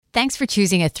Thanks for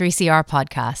choosing a 3CR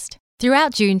podcast.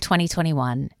 Throughout June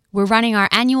 2021, we're running our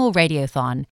annual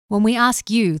Radiothon when we ask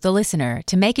you, the listener,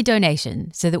 to make a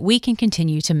donation so that we can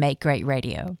continue to make great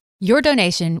radio. Your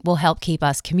donation will help keep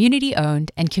us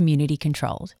community-owned and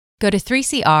community-controlled. Go to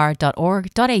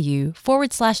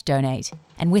 3cr.org.au/donate.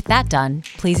 And with that done,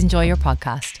 please enjoy your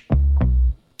podcast.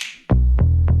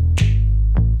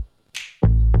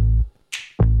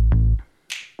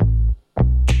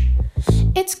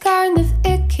 It's kind of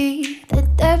icky, the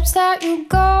depths that you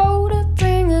go to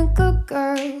bring a good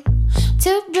girl,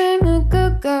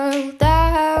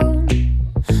 down.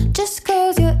 Just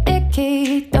 'cause you're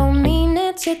icky don't mean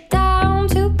it's your down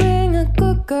to bring a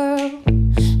good girl,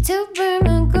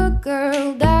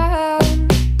 down.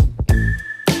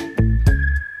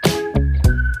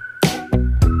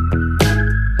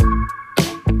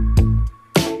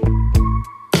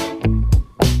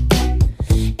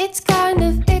 It's kind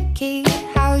of icky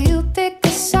how you pick a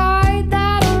side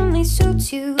that only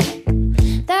suits you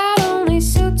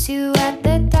at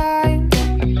the time.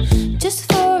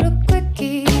 Just for a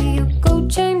quickie, you go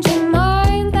change your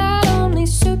mind. That only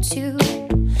suits you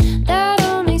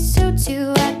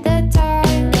at the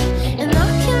time. And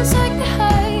I can take the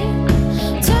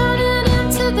hate, turn it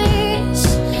into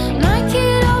this, make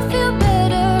it all feel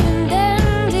better, and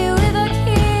then deal with a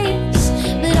kiss.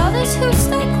 But others who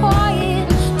stay quiet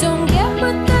don't get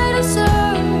what they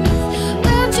deserve.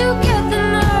 Where'd you get the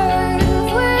nerve?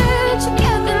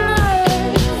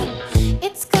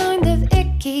 It's kind of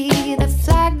icky, the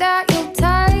flag that you'll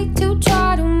take to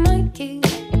try to make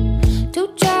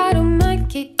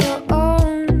it your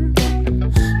own.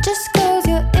 Just 'cause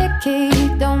you're icky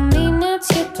don't mean it's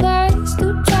your place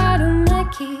to try to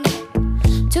make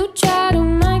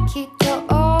it your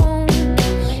own.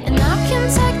 And I can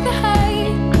take the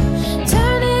hate,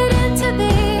 turn it into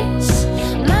this,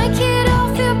 make it all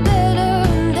feel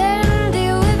better, and then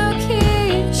deal with a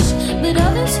kiss. But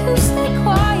others who stay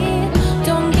quiet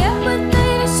don't get what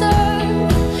they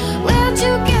deserve. Where'd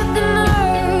you get the nerve?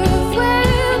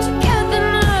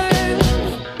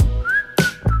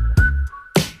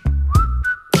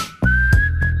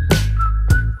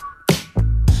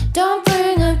 Don't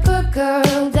bring a good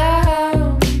girl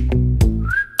down.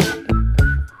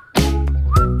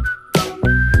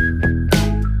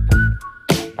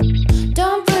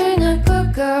 Don't bring a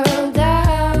good girl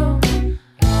down.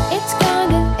 It's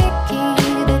kind of icky,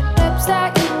 the depths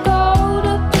that you go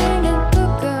to bring a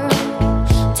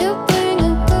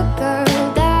good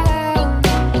girl, down.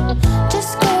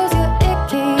 Just 'cause you're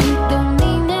icky don't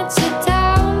mean it's your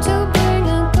town to bring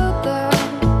a good girl,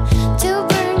 down.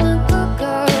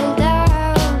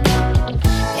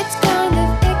 It's kind of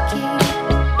icky.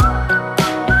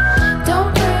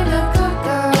 Don't bring a good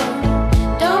girl,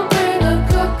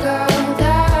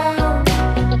 down.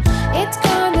 It's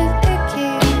kind of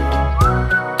icky.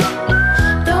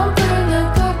 Don't bring a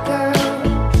good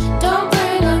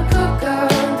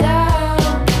girl,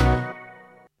 down.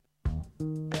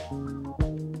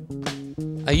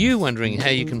 Are you wondering how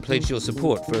you can pledge your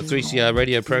support for a 3CR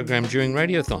radio program during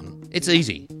Radiothon? It's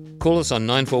easy. Call us on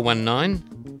 9419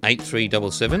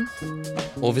 8377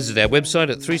 or visit our website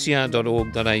at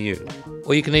 3cr.org.au.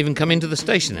 Or you can even come into the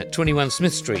station at 21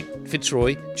 Smith Street,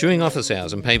 Fitzroy, during office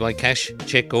hours and pay by cash,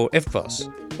 cheque or EFTPOS.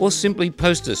 Or simply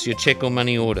post us your cheque or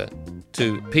money order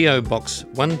to PO Box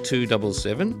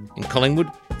 1277 in Collingwood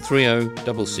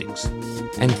 3066.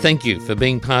 And thank you for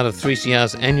being part of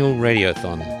 3CR's annual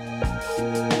Radiothon.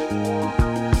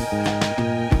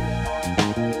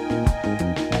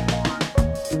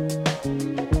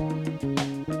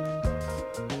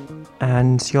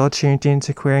 And you're tuned in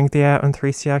to Queering the Air on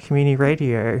 3CR Community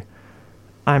Radio.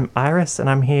 I'm Iris, and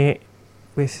I'm here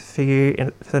for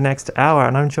you for the next hour,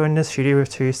 and I'm joined in the studio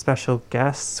with two special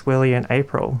guests, Willie and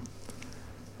April.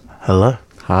 Hello.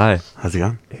 Hi. How's it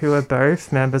going? Who are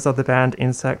both members of the band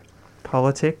Insect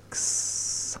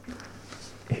Politics,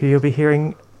 who you'll be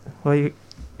hearing. Well, you've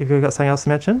got something else to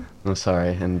mention? I'm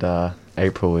sorry, and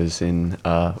April is in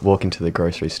Walk Into the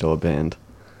Grocery Store band.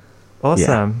 Awesome.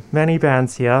 Yeah. Many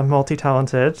bands here,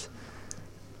 multi-talented,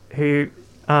 who you're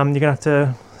going to have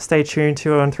to stay tuned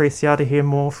to on 3CR to hear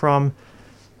more from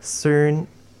soon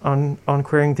on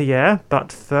Queering the Air.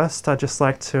 But first, I'd just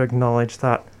like to acknowledge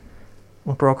that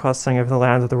we're broadcasting over the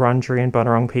land of the Wurundjeri and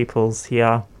Bunurong peoples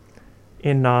here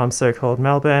in so-called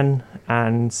Melbourne,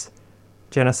 and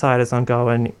genocide is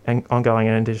ongoing and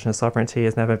Indigenous sovereignty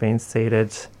has never been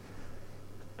ceded.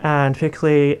 And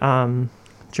particularly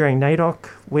during NAIDOC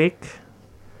week,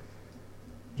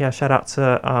 shout out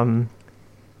to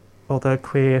all the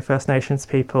queer First Nations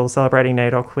people celebrating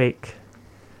NAIDOC week,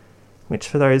 which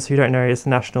for those who don't know is the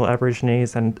National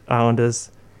Aborigines and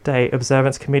Islanders Day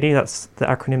Observance Committee. That's the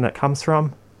acronym that comes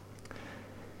from.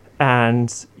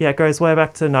 And yeah, it goes way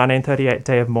back to 1938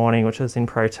 Day of Mourning, which was in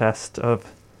protest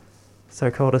of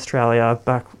so-called Australia,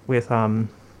 back with some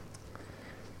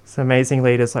amazing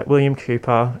leaders like William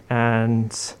Cooper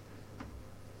and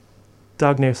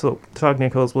Doug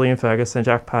Nichols, William Ferguson,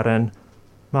 Jack Patton,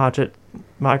 Margaret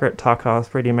Tucker was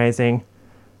pretty amazing.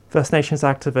 First Nations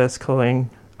activists calling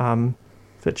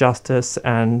for justice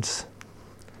and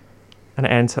an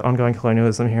end to ongoing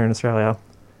colonialism here in Australia.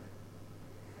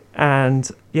 And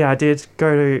yeah, I did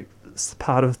go to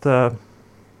part of the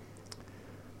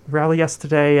rally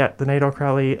yesterday at the NAIDOC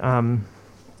rally. There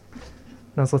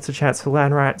was lots of chants for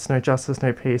land rights, no justice,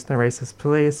 no peace, no racist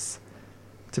police,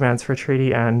 demands for a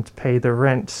treaty, and pay the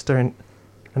rent. And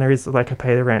there is like a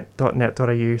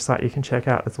paytherent.net.au site you can check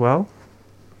out as well.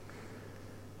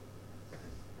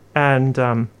 And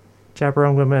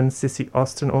Jabberong woman Sissy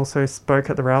Austin also spoke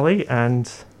at the rally,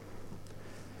 and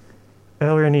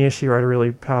earlier in the year she wrote a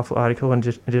really powerful article on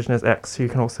Indigenous X, who you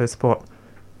can also support.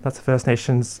 That's a First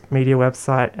Nations media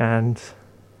website, and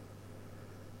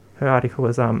her article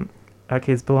was Our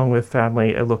Kids Belong with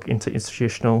Family, a look into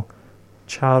institutional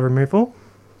child removal.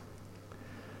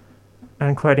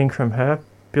 And quoting from her,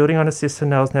 building on a system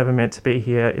that was never meant to be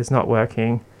here is not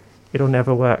working. It'll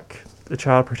never work. The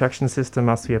child protection system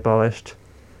must be abolished.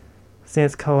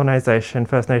 Since colonisation,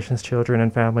 First Nations children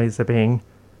and families are being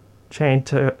chained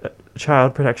to a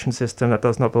child protection system that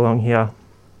does not belong here.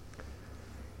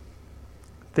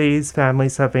 These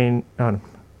families have been...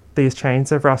 these chains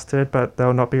have rusted, but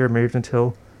they'll not be removed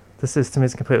until the system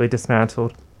is completely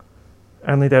dismantled.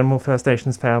 Only then will First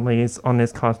Nations families on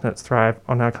this continent thrive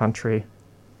on our country,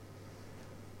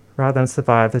 rather than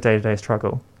survive the day-to-day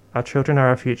struggle. Our children are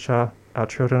our future. Our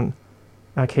children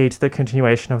are key to the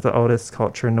continuation of the oldest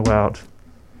culture in the world.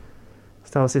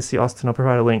 Stella Sissy Austin will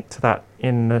provide a link to that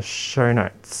in the show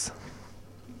notes.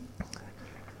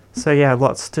 So yeah,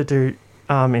 lots to do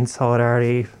in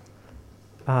solidarity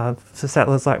for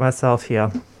settlers like myself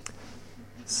here.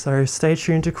 So stay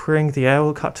tuned to Queering the Air.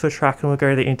 We'll cut to a track and we'll go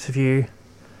to the interview.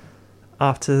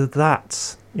 After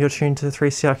that, you're tuned to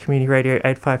 3CR Community Radio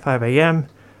 855 AM.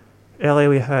 Earlier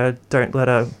we heard Don't Let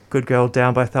a Good Girl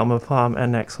Down by Thelma Plum,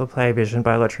 and next we'll play Vision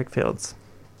by Electric Fields.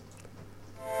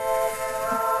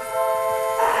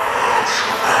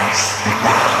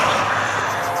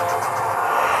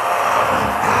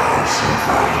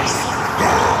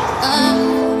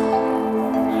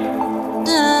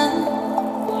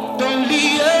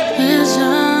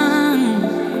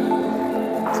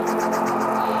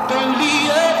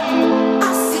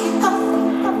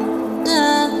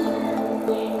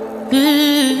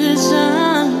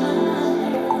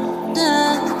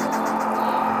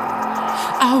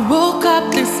 I woke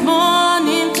up this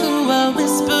morning to a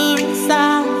whispering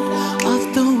sound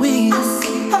of the wind.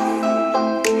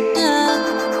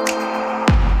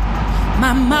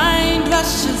 My mind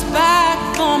rushes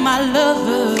back for my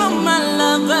lover,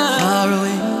 far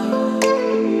away,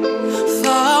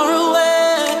 far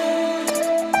away.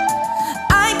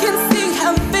 I can see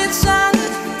her vision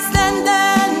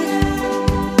standing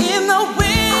in the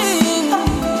wind.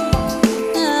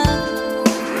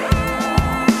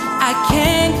 I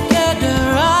can't get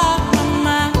her off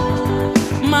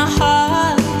my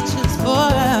heart just for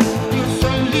her. It's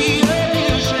only a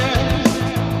vision.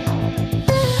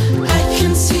 I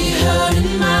can see her in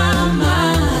my mind.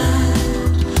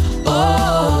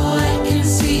 Oh,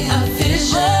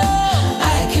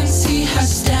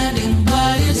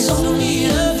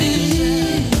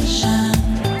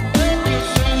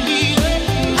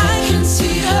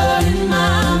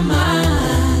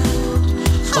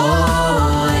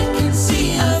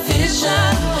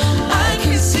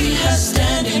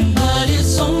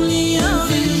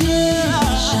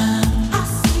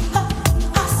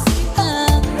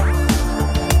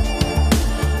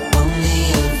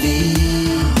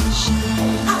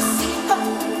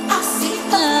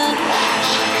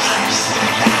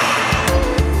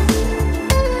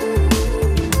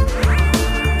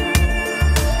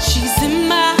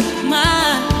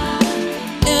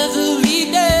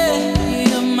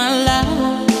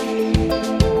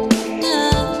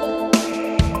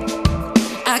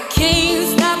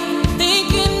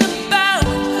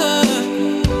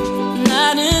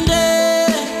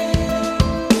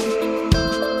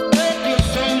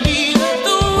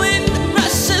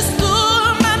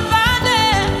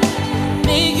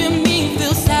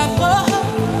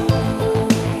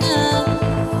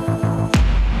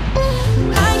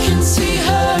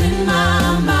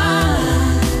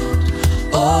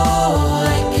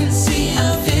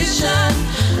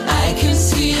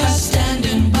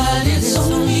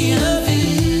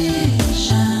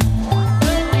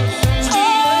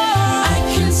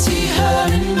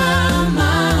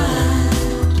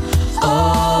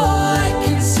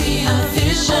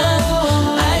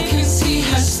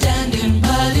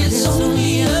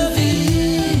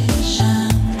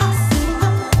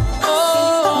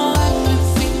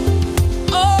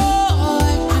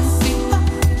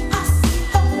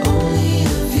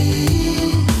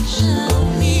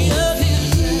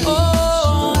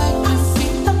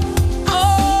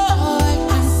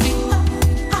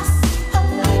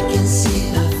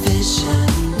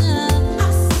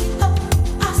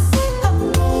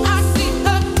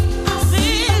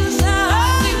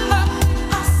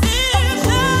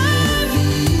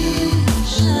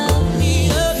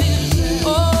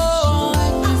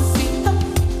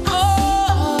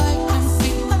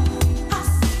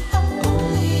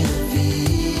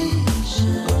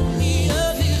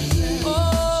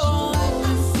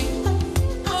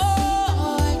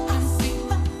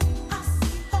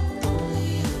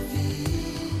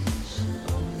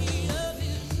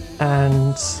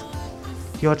 and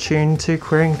you're tuned to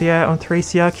Queering the Air on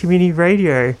 3CR Community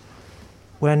Radio.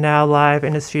 We're now live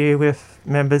in the studio with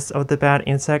members of the band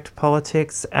Insect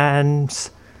Politics and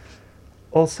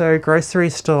also Grocery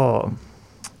Store.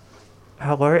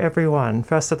 Hello everyone.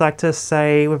 First I'd like to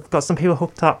say we've got some people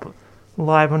hooked up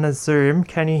live on a Zoom.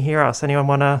 Can you hear us? Anyone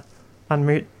want to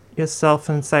unmute yourself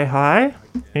and say hi?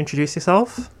 Introduce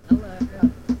yourself. Hello.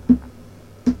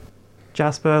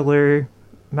 Jasper, Lou,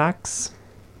 Max.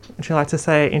 Would you like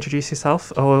to introduce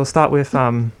yourself? Or we'll start with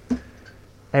April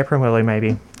and Willie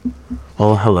maybe.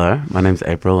 Well, hello. My name's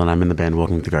April, and I'm in the band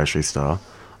Walking to the Grocery Store.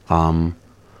 I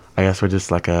guess we're just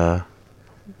we're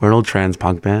an old trans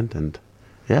punk band, and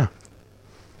yeah.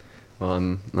 Well,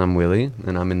 I'm Willie,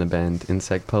 and I'm in the band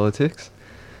Insect Politics.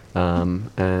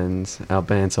 And our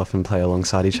bands often play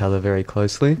alongside each other very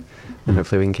closely, and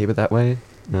hopefully we can keep it that way.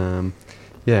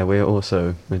 Yeah, we're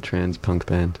also a trans punk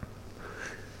band.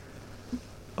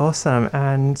 Awesome.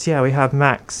 And yeah, we have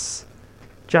Max,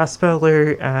 Jasper,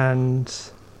 Lou, and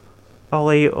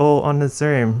Ollie all on the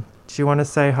Zoom. Do you want to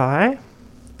say hi?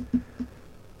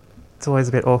 It's always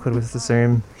a bit awkward with the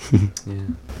Zoom. Yeah.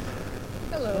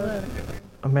 Hello.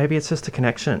 Or maybe it's just a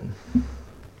connection.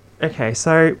 Okay,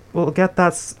 so we'll get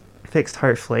that fixed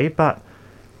hopefully, but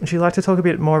would you like to talk a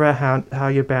bit more about how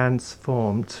your band's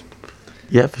formed?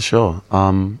 Yeah, for sure.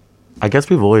 I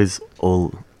guess we've always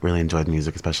all really enjoyed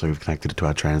music, especially we've connected it to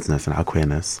our transness and our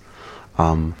queerness.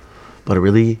 But it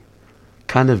really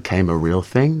kind of came a real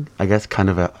thing, I guess, kind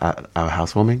of at our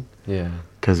housewarming. Yeah.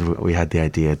 Because we had the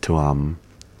idea to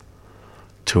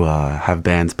have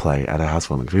bands play at our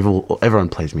housewarming. Everyone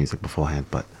plays music beforehand,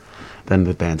 but then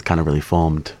the bands kind of really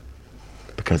formed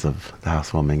because of the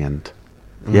housewarming, and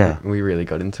yeah. We really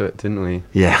got into it, didn't we?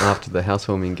 Yeah. After the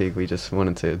housewarming gig, we just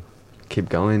wanted to keep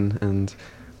going, and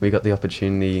we got the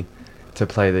opportunity to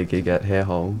play the gig at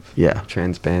Hairhole,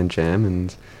 Trans Band Jam,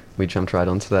 and we jumped right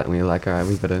onto that, and we were like, all right,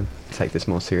 we've got to take this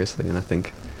more seriously, and I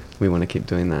think we want to keep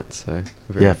doing that, so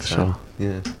we're very for sure.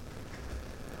 Yeah.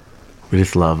 We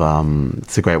just love,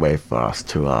 it's a great way for us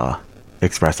to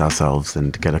express ourselves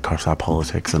and get across our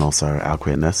politics and also our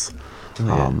queerness.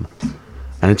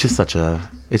 And it's just such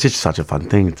a fun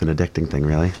thing. It's an addicting thing,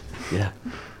 really. Yeah.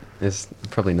 There's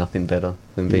probably nothing better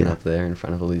than being up there in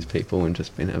front of all these people and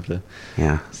just being able to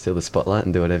steal the spotlight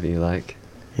and do whatever you like.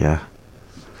 Yeah.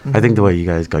 Mm-hmm. I think the way you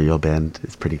guys got your band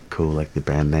is pretty cool, like the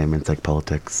band name, Insect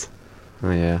Politics. Oh,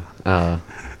 yeah.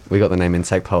 We got the name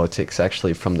Insect Politics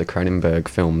actually from the Cronenberg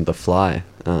film The Fly.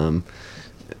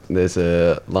 There's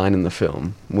a line in the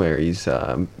film where he's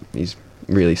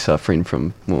really suffering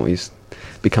from, he's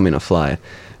becoming a fly.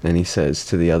 And he says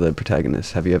to the other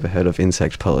protagonist, have you ever heard of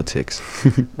insect politics?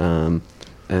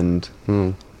 And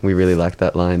we really liked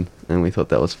that line, and we thought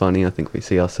that was funny. I think we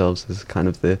see ourselves as kind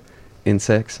of the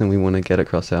insects, and we want to get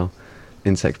across our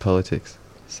insect politics.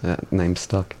 So that name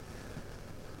stuck.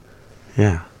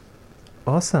 Yeah.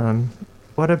 Awesome.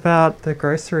 What about the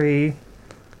grocery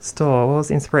store? What was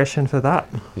the inspiration for that?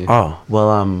 Yeah. Oh, well,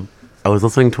 I was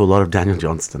listening to a lot of Daniel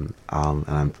Johnston, and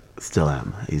I still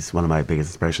am. He's one of my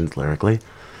biggest inspirations lyrically.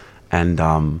 And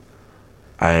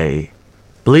I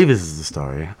believe this is the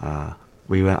story.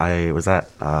 I was at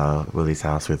Willie's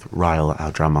house with Ryle,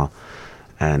 our drummer,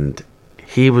 and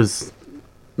he was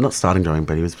not starting drumming,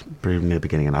 but he was pretty near the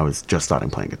beginning, and I was just starting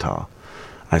playing guitar.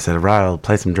 I said, Ryle,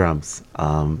 play some drums,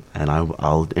 and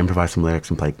I'll improvise some lyrics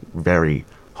and play very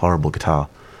horrible guitar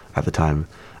at the time.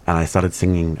 And I started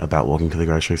singing about walking to the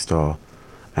grocery store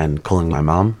and calling my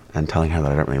mum and telling her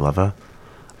that I don't really love her.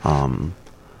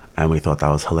 And we thought that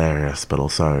was hilarious, but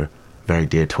also very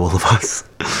dear to all of us.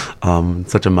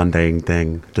 Such a mundane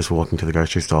thing, just walking to the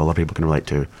grocery store, a lot of people can relate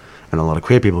to, and a lot of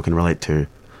queer people can relate to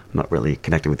not really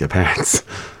connecting with their parents.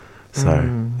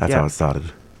 So that's how it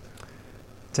started.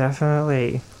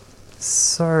 Definitely.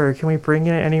 So, can we bring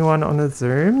in anyone on the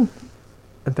Zoom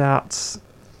about,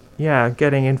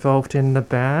 getting involved in the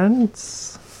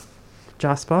bands?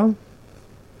 Jasper?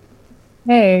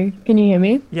 Hey, can you hear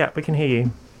me? Yeah, we can hear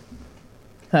you.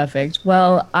 Perfect.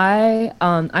 Well,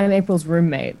 I'm April's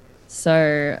roommate.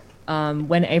 So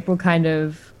when April kind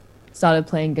of started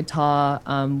playing guitar,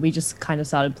 we just kind of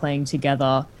started playing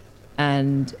together.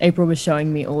 And April was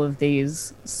showing me all of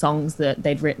these songs that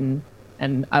they'd written.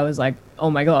 And I was like, oh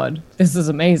my God, this is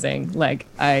amazing. Like,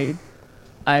 I'm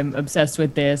obsessed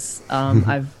with this.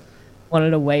 I've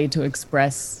wanted a way to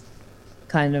express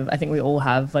I think we all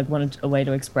have, wanted a way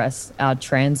to express our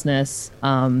transness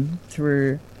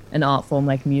through an art form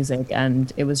like music,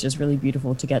 and it was just really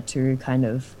beautiful to get to kind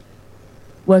of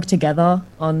work together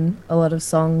on a lot of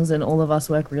songs, and all of us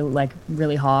work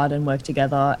really hard and work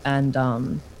together. And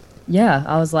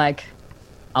I was like,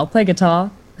 I'll play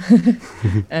guitar.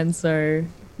 And so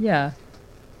yeah,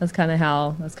 that's kind of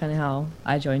how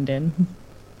I joined in.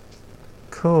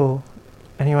 Cool.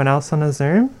 Anyone else on the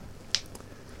Zoom?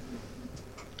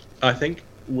 I think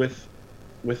with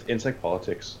Insect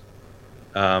Politics,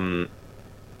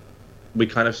 we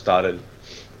kind of started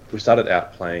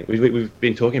out playing. We've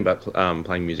been talking about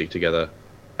playing music together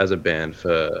as a band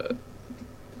for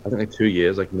I think like 2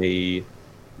 years. Like me,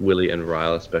 Willie, and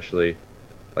Ryle especially.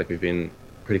 Like we've been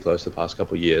pretty close the past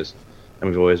couple of years, and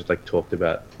we've always like talked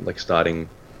about like starting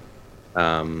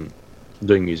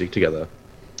doing music together.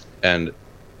 And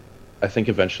I think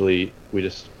eventually we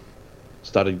just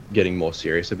started getting more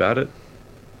serious about it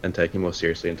and taking it more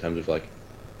seriously in terms of like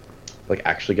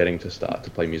actually getting to start to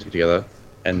play music together.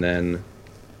 And then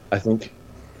I think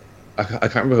I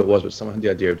can't remember who it was, but someone had the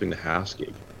idea of doing the house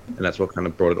gig, and that's what kind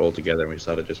of brought it all together. And we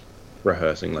started just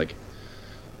rehearsing like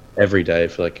every day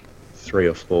for like 3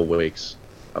 or 4 weeks,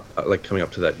 like coming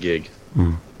up to that gig.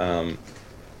 And I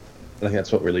think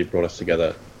that's what really brought us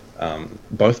together.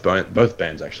 Both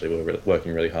bands actually were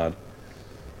working really hard.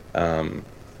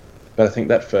 But I think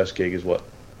that first gig is what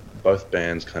both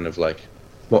bands kind of like,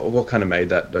 what kind of made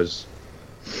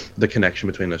the connection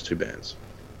between those two bands.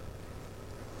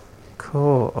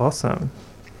 Cool, awesome.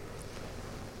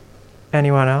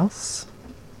 Anyone else?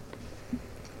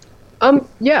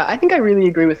 Yeah, I think I really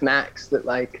agree with Max that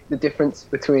like the difference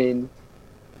between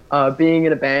being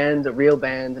in a band, a real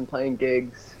band, and playing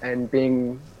gigs, and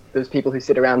being those people who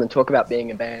sit around and talk about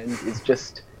being a band is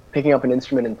just picking up an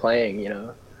instrument and playing, you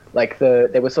know? Like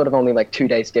there was sort of only like 2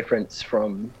 days difference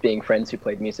from being friends who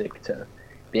played music to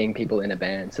being people in a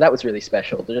band. So that was really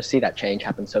special to just see that change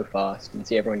happen so fast and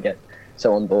see everyone get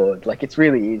so on board. Like it's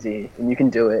really easy and you can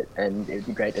do it, and it'd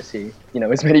be great to see, you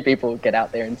know, as many people get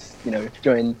out there and, you know,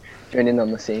 join in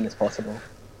on the scene as possible.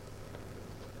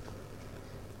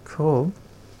 Cool.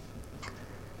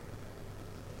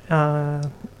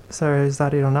 So is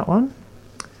that it on that one?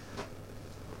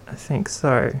 I think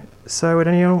so. So would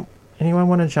anyone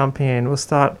want to jump in? We'll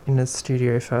start in the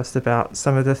studio first about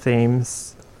some of the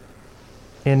themes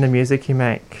in the music you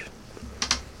make.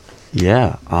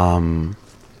 Yeah.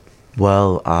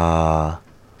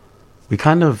 We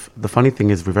kind of, the funny thing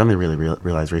is we've only really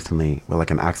realized recently we're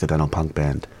like an accidental punk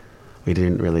band. We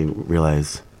didn't really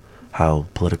realize how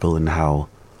political and how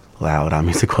loud our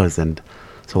music was, and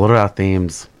so a lot of our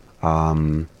themes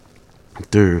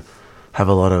do have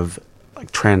a lot of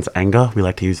like trans anger. We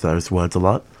like to use those words a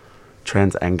lot.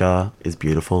 Trans anger is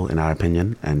beautiful in our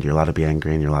opinion, and you're allowed to be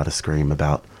angry and you're allowed to scream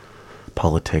about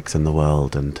politics and the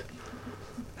world, and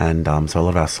so a lot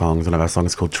of our songs, one of our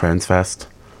songs called Transfest,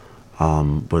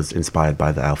 was inspired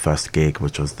by our first gig,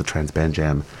 which was the Trans Band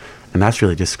Jam, and that's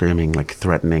really just screaming, like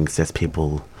threatening cis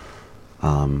people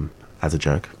as a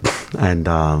joke, and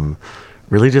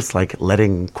really just like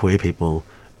letting queer people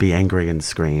be angry and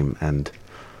scream, and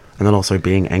then also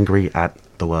being angry at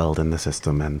the world and the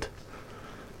system. And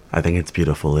I think it's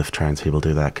beautiful if trans people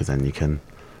do that, because then you can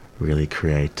really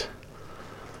create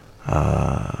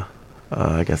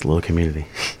I guess a little community.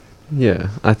 Yeah,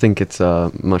 I think it's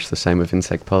much the same with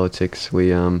Insect Politics.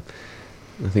 We I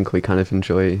think we kind of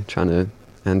enjoy trying to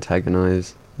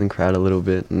antagonize the crowd a little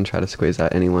bit and try to squeeze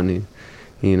out anyone who,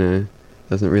 you know,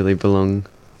 doesn't really belong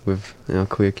with our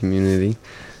queer community.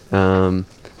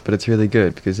 But it's really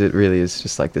good because it really is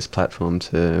just like this platform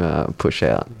to push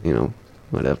out, you know,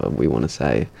 whatever we want to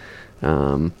say.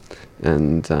 And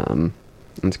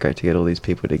it's great to get all these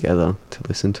people together to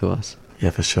listen to us. Yeah,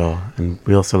 for sure. And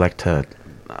we also like to,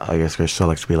 I guess we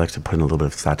like to put in a little bit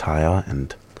of satire,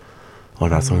 and one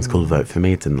of our songs called Vote For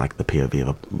Me. It's in like the POV of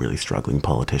a really struggling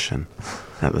politician.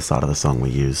 At the start of the song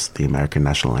we use the American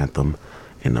national anthem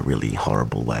in a really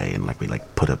horrible way, and like we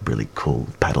like put a really cool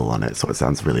pedal on it so it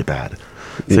sounds really bad.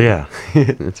 So yeah.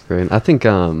 That's brilliant. I think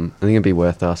it'd be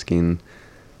worth asking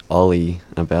Ollie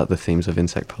about the themes of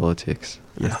Insect Politics.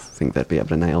 Yeah. I think they'd be able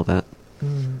to nail that.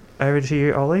 Over to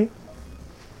you, Ollie.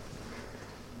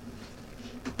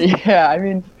 Yeah, I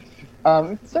mean,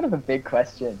 it's sort of a big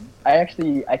question. I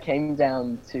came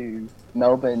down to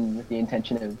Melbourne with the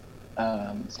intention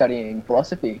of studying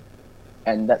philosophy,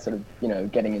 and that sort of, you know,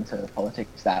 getting into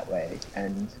politics that way.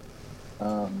 And,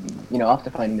 you know,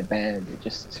 after finding the band, it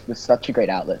just was such a great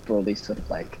outlet for all these sort of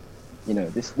like, you know,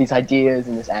 these ideas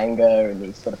and this anger and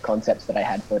these sort of concepts that I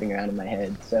had floating around in my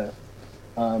head. So,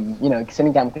 you know,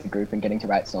 sitting down with the group and getting to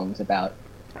write songs about,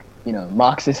 you know,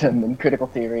 Marxism and critical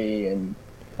theory and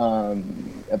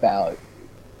about,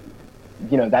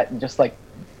 you know, that just like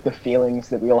the feelings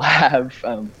that we all have,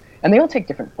 and they all take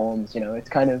different forms. You know, it's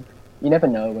kind of, you never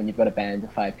know when you've got a band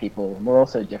of 5 people, and we're all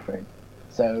so different.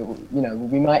 So, you know,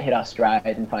 we might hit our stride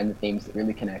and find the themes that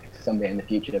really connect someday in the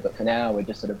future, but for now we're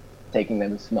just sort of taking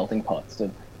them as melting pots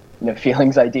of, you know,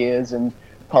 feelings, ideas, and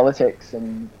politics,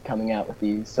 and coming out with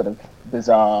these sort of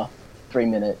bizarre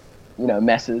 3-minute, you know,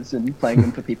 messes and playing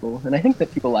them for people. And I think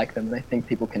that people like them, and I think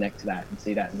people connect to that and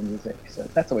see that in the music. So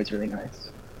that's always really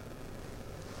nice.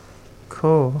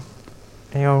 Cool.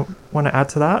 Anyone want to add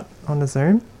to that on the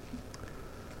Zoom?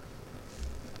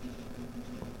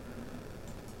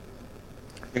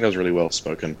 I think that was really well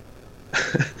spoken.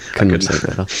 Couldn't have said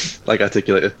better. Like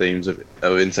articulate the themes of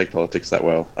insect politics that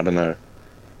well. I don't know.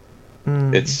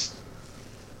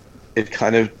 It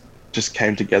kind of just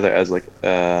came together as like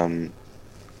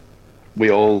we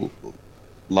all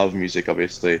love music,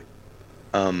 obviously,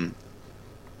 and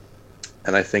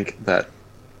I think that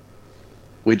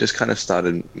we just kind of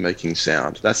started making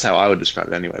sound. That's how I would describe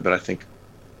it anyway. But I think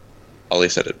Ollie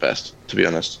said it best, to be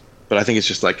honest. But I think it's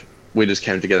just like we just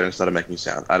came together and started making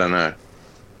sound. I don't know.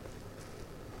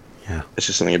 Yeah. It's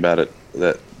just something about it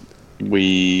that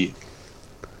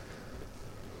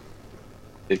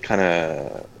it kind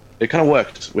of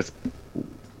worked with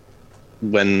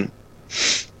when.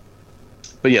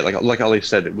 But yeah, like Ollie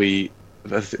said, we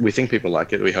think people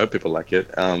like it. We hope people like it.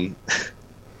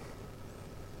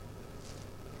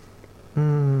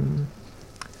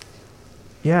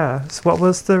 Yeah. So what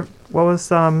was the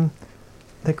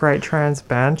Great Trans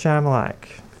Band Jam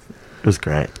like? It was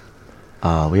great.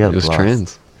 We had It was blast.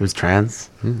 trans. It was trans.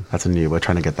 That's a new. We're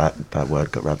trying to get that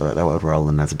word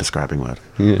rolling as a describing word.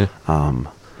 Yeah.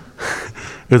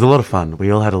 It was a lot of fun.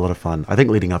 We all had a lot of fun. I think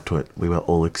leading up to it, we were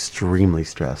all extremely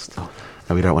stressed,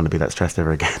 and we don't want to be that stressed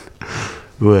ever again.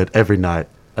 We would every night.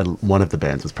 One of the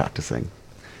bands was practicing.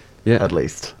 Yeah. At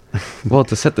least. Well,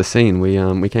 to set the scene,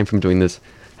 we came from doing this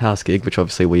house gig, which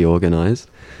obviously we organised,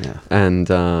 Yeah.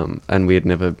 and we had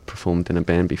never performed in a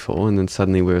band before, and then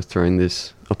suddenly we were thrown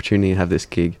this opportunity to have this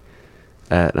gig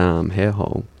at Hair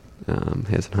Hole,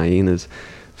 Hares and Hyenas,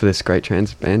 for this Great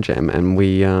Trans Band Jam, and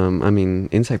we,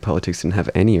 Insect Politics didn't have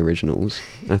any originals.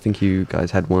 I think you guys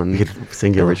had one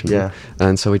Singular, original, yeah.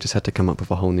 and so we just had to come up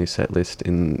with a whole new set list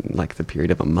in like the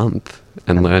period of a month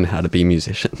and learn how to be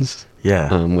musicians.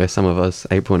 Yeah. Where some of us,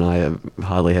 April and I,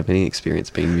 hardly have any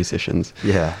experience being musicians.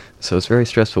 Yeah. So it's very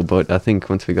stressful, but I think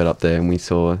once we got up there and we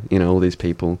saw, you know, all these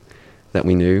people that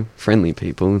we knew, friendly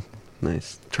people,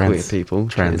 nice queer people,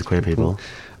 trans queer people.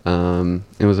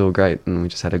 It was all great, and we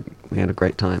had a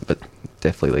great time. But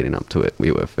definitely leading up to it,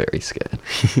 we were very scared.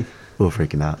 We were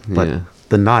freaking out. But Yeah.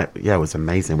 the night, was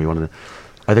amazing.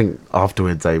 I think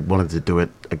afterwards I wanted to do it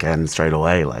again straight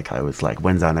away. Like I was like,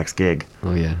 when's our next gig?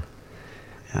 Oh yeah,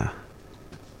 Yeah.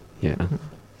 yeah.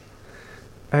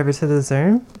 Over to the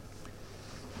Zoom.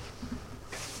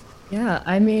 Yeah,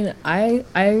 I mean,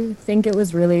 I think it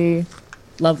was really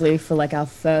lovely for like our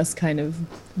first kind of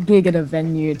gig at a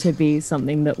venue to be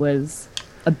something that was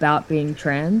about being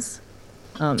trans.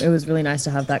 It was really nice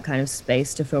to have that kind of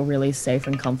space to feel really safe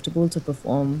and comfortable to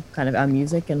perform kind of our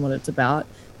music and what it's about,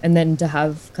 and then to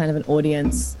have kind of an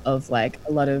audience of like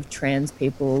a lot of trans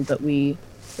people that we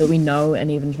know,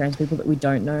 and even trans people that we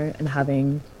don't know, and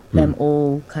having them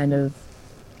all kind of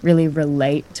really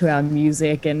relate to our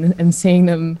music, and seeing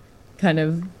them kind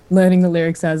of learning the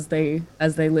lyrics as they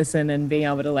listen, and being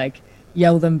able to like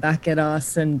yell them back at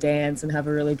us and dance and have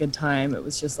a really good time. It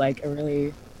was just like a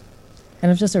really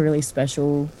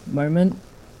special moment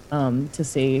to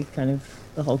see kind of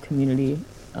the whole community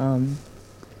kind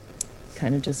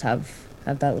of just have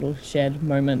that little shared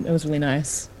moment. It was really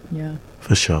nice. Yeah.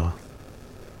 For sure.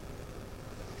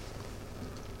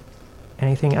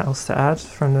 Anything else to add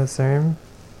from the Zoom?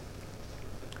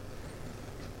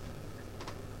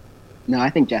 No, I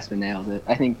think Jasper nailed it.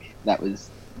 I think that was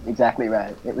exactly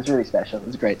right. It was really special. It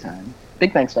was a great time.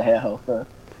 Big thanks to Hair Hole for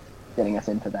getting us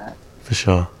in for that. For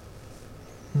sure.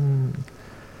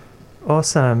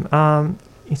 Awesome.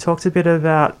 You talked a bit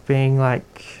about being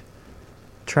like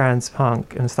trans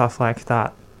punk and stuff like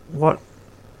that. What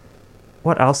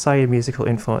else are your musical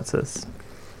influences?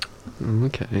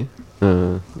 Okay.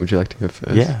 Would you like to go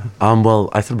first? Yeah. Well,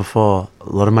 I said before, a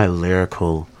lot of my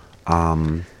lyrical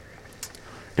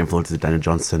influences Daniel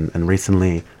Johnston, and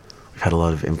recently we've had a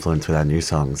lot of influence with our new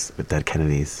songs with Dead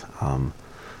Kennedys.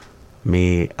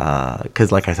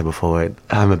 Because like I said before, we're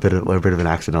a bit of an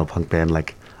accidental punk band.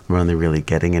 Like I'm only really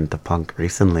getting into punk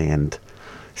recently and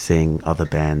seeing other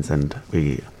bands, and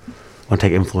we want to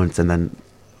take influence. And then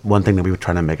one thing that we were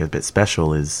trying to make a bit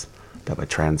special is that we're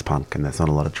trans punk, and there's not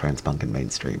a lot of trans punk in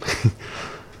mainstream.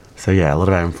 So yeah, a lot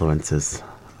of our influences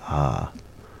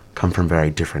come from very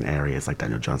different areas, like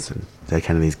Daniel Johnston, Dead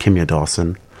Kennedys, Kimya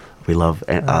Dawson. We love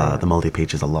the Moldy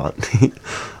Peaches a lot.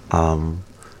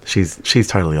 she's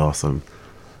totally awesome.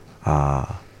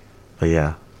 But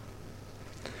yeah.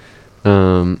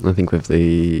 I think with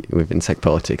Insect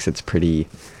Politics, it's pretty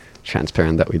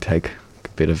transparent that we take a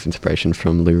bit of inspiration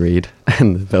from Lou Reed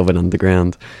and the Velvet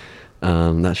Underground.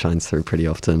 That shines through pretty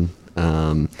often.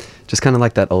 Just kind of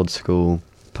like that old school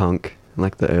punk,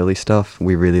 like the early stuff.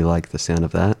 We really like the sound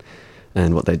of that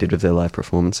and what they did with their live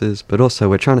performances. But also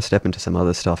we're trying to step into some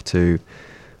other stuff too.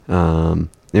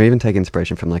 Even take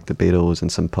inspiration from like the Beatles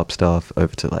and some pop stuff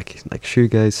over to like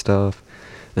shoegaze stuff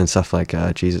and stuff like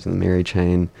Jesus and the Mary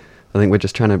Chain. I think we're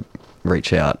just trying to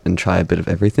reach out and try a bit of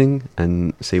everything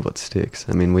and see what sticks.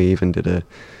 I mean, we even did a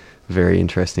very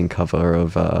interesting cover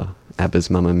of ABBA's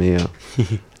Mamma Mia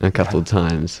a couple of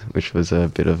times, which was a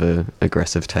bit of a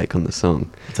aggressive take on the song.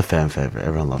 It's a fan favorite.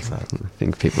 Everyone loves that. I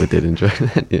think people did enjoy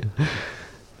that.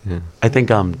 Yeah. I think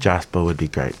Jasper would be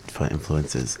great for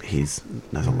influences. He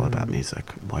knows a lot about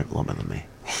music, a lot more than me.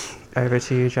 Over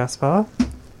to you, Jasper.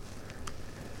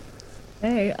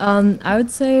 Hey, I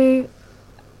would say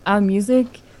our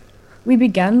music, we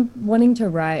began wanting to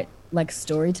write like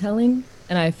storytelling,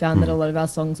 and I found that a lot of our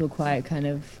songs were quite kind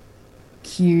of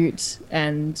cute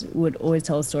and would always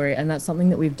tell a story, and that's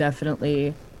something that we've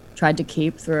definitely tried to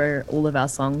keep through all of our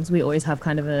songs. We always have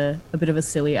kind of a bit of a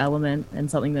silly element and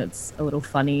something that's a little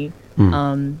funny,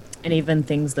 and even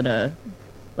things that are,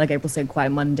 like April said, quite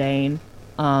mundane,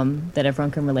 that everyone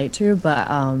can relate to. But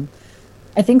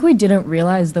I think we didn't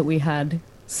realize that we had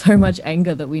so much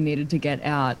anger that we needed to get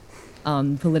out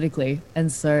politically,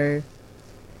 and so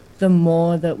the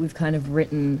more that we've kind of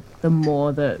written, the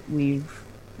more that we've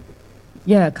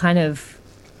kind of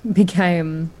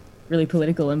became really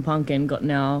political and punk and gotten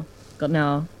our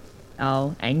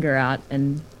anger out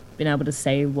and been able to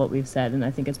say what we've said. And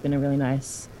I think it's been a really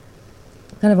nice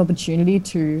kind of opportunity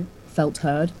to felt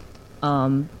heard.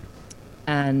 But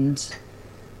I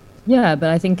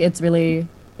think it's really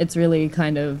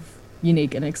kind of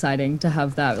unique and exciting to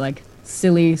have that like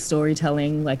silly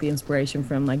storytelling, like the inspiration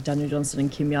from like Daniel Johnston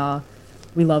and Kim Ya.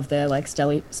 We love their like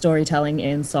storytelling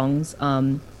in songs.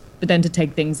 But then to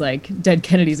take things like Dead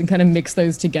Kennedys and kind of mix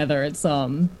those together, it's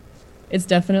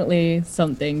definitely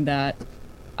something that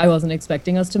I wasn't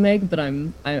expecting us to make, but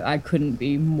I couldn't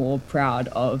be more proud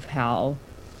of how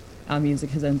our music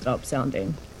has ended up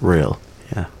sounding. Real,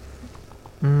 yeah.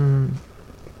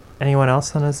 Anyone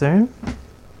else on a Zoom?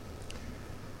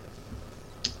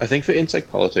 I think for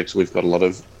Insect Politics, we've got a lot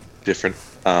of different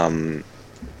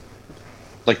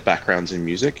like backgrounds in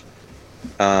music.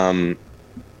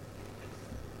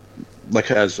 Like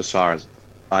as far as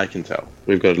I can tell,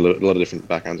 we've got a lot of different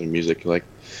backgrounds in music. Like,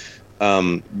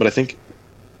 but I think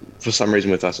for some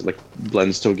reason with us, it like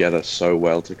blends together so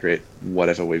well to create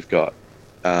whatever we've got.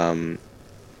 And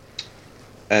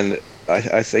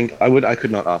I think I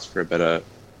could not ask for a better,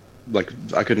 like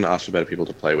I couldn't ask for better people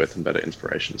to play with and better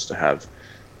inspirations to have,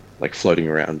 like floating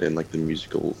around in like the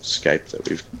musical scape that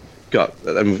we've got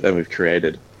and we've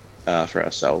created for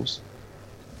ourselves.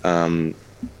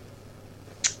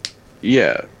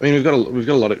 Yeah, I mean we've got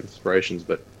a lot of inspirations,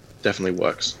 but definitely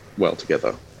works well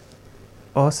together.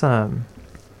 Awesome.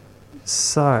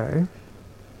 So,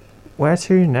 where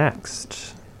to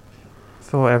next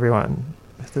for everyone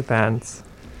with the bands?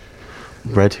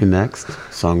 Where to next?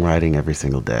 Songwriting every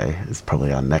single day is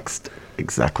probably our next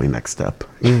step.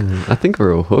 Yeah, I think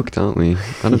we're all hooked, aren't we?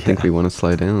 I don't think we want to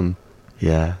slow down.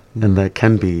 Yeah, and that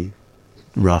can be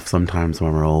rough sometimes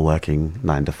when we're all working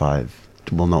 9 to 5.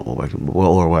 Well, not all working. We're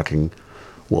all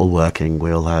working.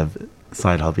 We all have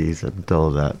side hobbies and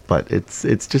all that, but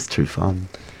it's just too fun.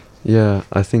 Yeah,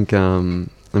 I think. I mean,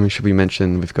 should we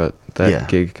mention we've got that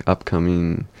gig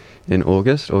upcoming in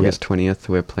August 20th.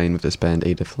 We're playing with this band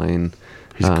Edith Lane.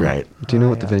 Who's great. Do you know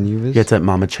what the venue is? Yeah, it's at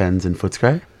Mama Chen's in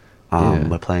Footscray.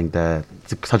 We're playing there.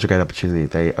 It's such a great opportunity.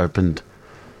 They opened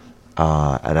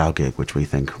at our gig, which we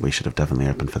think we should have definitely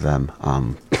opened for them.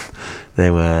 They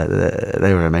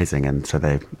were amazing, and so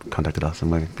they contacted us, and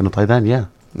we're going to play then. Yeah,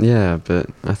 but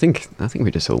I think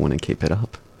we just all want to keep it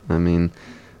up. I mean,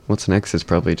 what's next is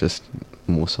probably just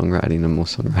more songwriting and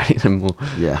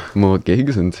more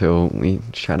gigs until we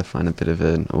try to find a bit of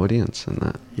an audience and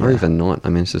that, or even not. I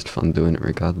mean, it's just fun doing it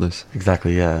regardless.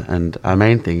 Exactly, yeah. And our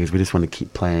main thing is we just want to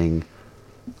keep playing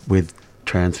with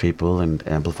trans people and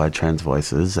amplified trans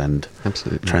voices and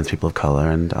trans people of color,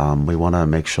 and we want to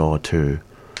make sure to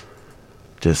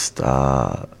just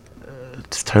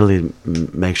totally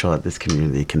make sure that this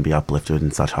community can be uplifted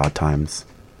in such hard times.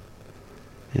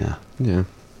 Yeah.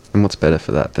 And what's better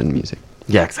for that than music?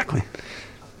 Yeah, exactly.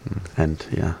 And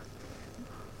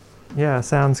yeah,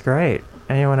 sounds great.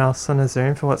 Anyone else on a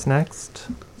Zoom for what's next?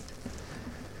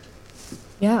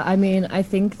 Yeah, I mean, I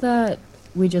think that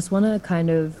we just want to kind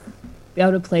of be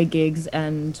able to play gigs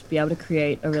and be able to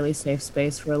create a really safe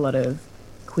space for a lot of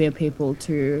queer people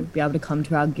to be able to come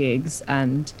to our gigs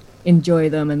and enjoy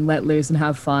them and let loose and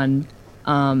have fun,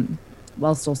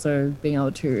 whilst also being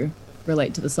able to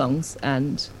relate to the songs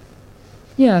and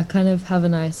kind of have a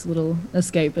nice little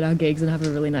escape at our gigs and have a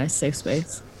really nice safe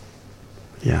space.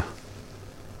 Yeah.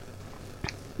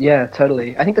 Yeah,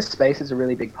 totally. I think the space is a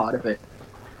really big part of it.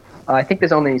 I think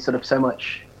there's only sort of so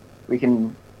much we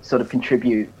can sort of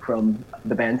contribute from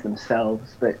the bands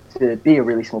themselves, but to be a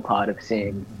really small part of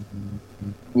seeing,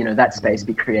 that space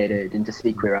be created and to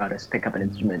see queer artists pick up an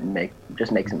instrument and make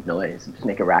some noise and just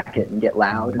make a racket and get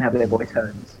loud and have their voice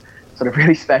heard is sort of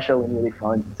really special and really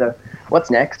fun. So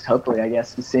what's next, hopefully, I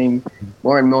guess, is seeing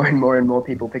more and more and more and more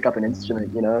people pick up an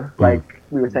instrument, Like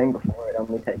we were saying before, it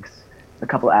only takes a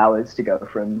couple hours to go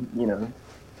from,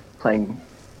 playing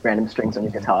random strings on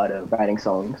your guitar to writing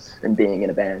songs and being in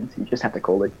a band. You just have to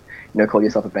call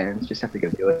yourself a band. You just have to go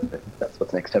do it. That's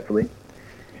what's next, hopefully.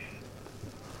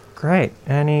 Great.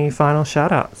 Any final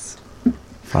shout-outs?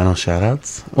 Final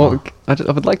shout-outs? Well,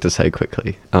 I would like to say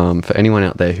quickly, for anyone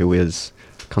out there who is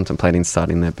contemplating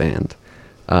starting their band,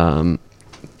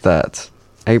 that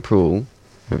April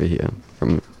over here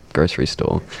from Grocery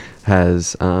Store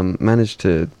has managed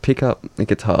to pick up a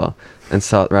guitar and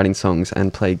start writing songs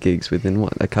and play gigs within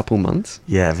a couple months?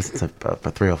 Yeah, it's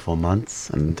about 3 or 4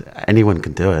 months, and anyone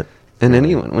can do it. And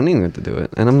anyone to do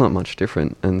it, and I'm not much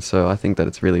different. And so I think that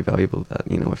it's really valuable that,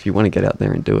 if you want to get out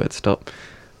there and do it, stop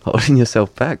holding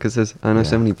yourself back, because I know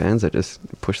so many bands that just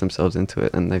push themselves into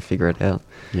it and they figure it out.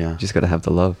 Yeah. You just got to have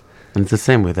the love. And it's the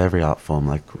same with every art form.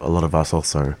 Like, a lot of us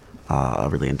also are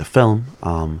really into film,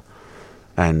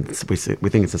 and we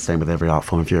think it's the same with every art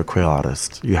form. If you're a queer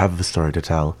artist, you have a story to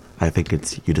tell. I think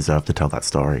you deserve to tell that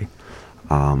story,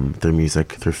 through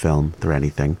music, through film, through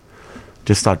anything.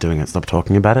 Just start doing it. Stop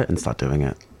talking about it and start doing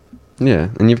it. Yeah,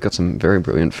 and you've got some very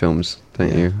brilliant films,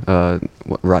 don't you?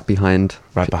 Right Behind,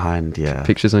 yeah.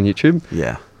 Pictures on YouTube.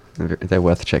 Yeah. They're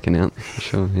worth checking out, for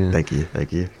sure, yeah. Thank you.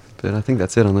 But I think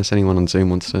that's it, unless anyone on Zoom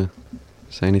wants to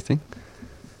say anything.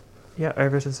 Yeah,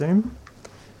 over to Zoom.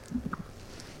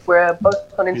 We're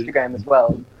both on Instagram as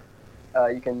well.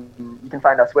 You can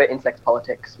find us. We're Insect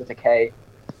Politics with a K.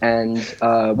 And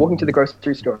Walking to the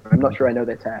Grocery Store. I'm not sure I know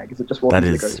their tag. Is it just Walking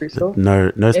to the Grocery Store?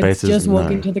 No spaces. It's just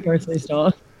Walking to the Grocery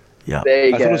Store. Yeah. There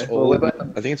you go.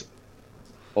 I think it's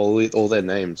all their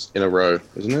names in a row,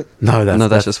 isn't it? No,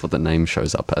 that's just what the name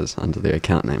shows up as under the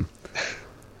account name.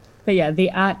 But yeah,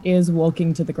 the @ is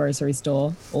Walking to the Grocery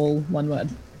Store, all one word.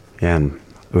 Yeah, and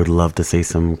we would love to see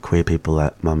some queer people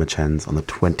at Mama Chen's on the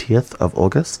 20th of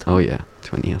August. Oh yeah,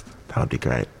 20th. That would be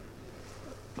great.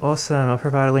 Awesome. I'll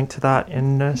provide a link to that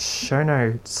in the show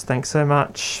notes. Thanks so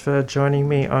much for joining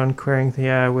me on Queering the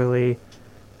Air, Willie,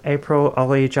 April,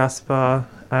 Ollie, Jasper,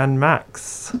 and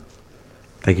Max.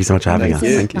 Thank you so much for having us.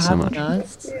 Thank you so much. Really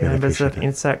Members of appreciate it.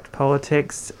 Insect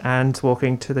Politics and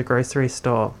Walking to the Grocery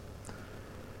Store.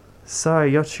 So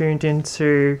you're tuned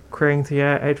into Queering the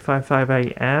Air 855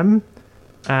 AM,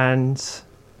 and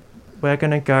we're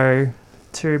going to go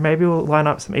to, maybe we'll line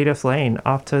up some Edith Lane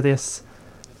after this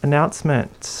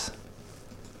announcement.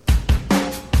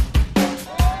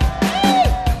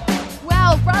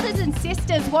 Well, brothers and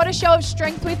sisters, what a show of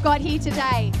strength we've got here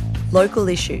today. Local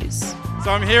issues.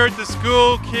 So I'm here at the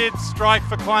School Kids Strike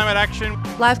for Climate Action.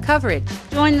 Live coverage.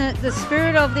 Join the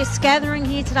spirit of this gathering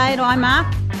here today at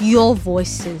IMARC. Your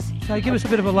voices. So give us a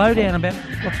bit of a lowdown about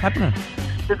what's happening.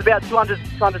 There's about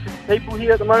 250 people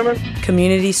here at the moment.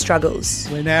 Community struggles.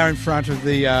 We're now in front of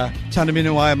the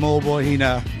Tundaminawaya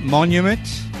Maulboyhina Monument.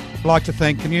 I'd like to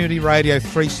thank Community Radio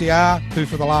 3CR, who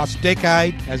for the last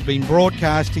decade has been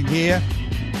broadcasting here.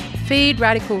 Feed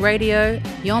Radical Radio.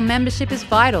 Your membership is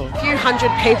vital. A few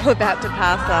hundred people about to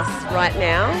pass us right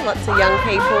now. Lots of young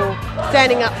people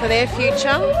standing up for their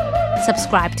future.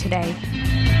 Subscribe today.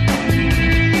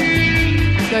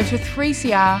 Go to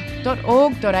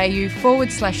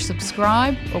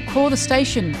 3cr.org.au/subscribe or call the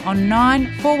station on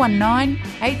 9419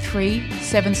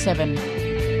 8377.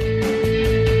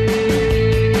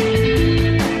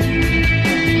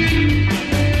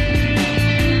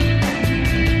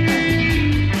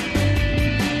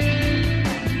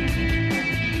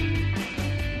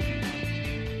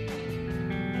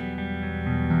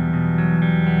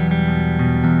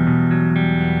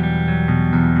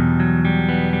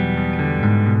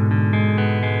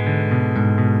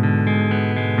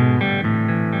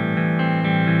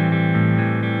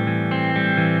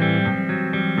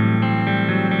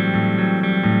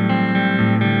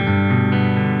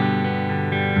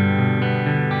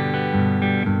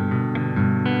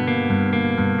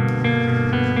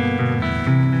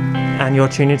 and you're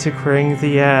tuned into Queering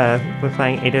the Air. We're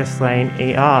playing Edith Lane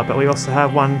ER, but we also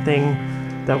have one thing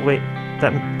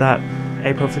that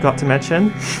April forgot to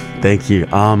mention. Thank you.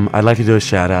 I'd like to do a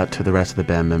shout out to the rest of the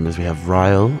band members. We have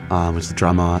Ryle, who's the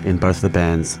drummer in both of the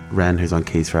bands, Ren, who's on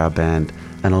keys for our band,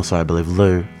 and also I believe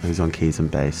Lou, who's on keys and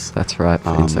bass. That's right,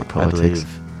 for Insect Politics.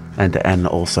 And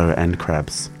also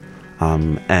Krabs.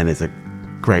 Anne is a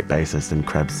great bassist and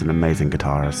Krabs is an amazing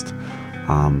guitarist.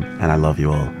 And I love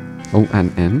you all. Oh,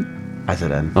 and N? I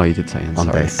said N. Oh, you did say N, on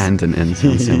sorry. bass. And an N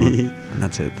sounds similar. And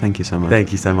that's it. Thank you so much.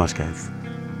 Thank you so much, guys.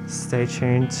 Stay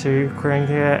tuned to Queering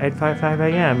the Air 855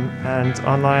 AM and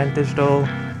online digital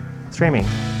streaming.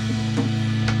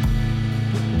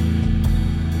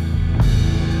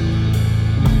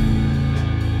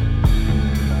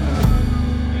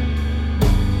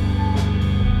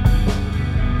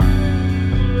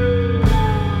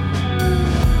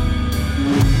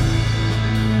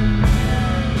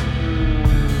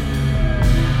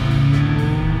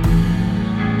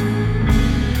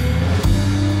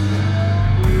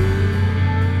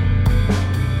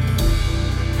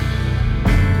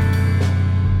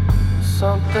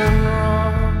 Something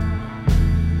wrong.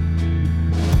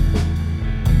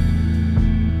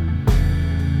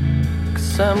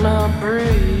 Cause I'm not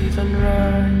breathing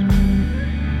right.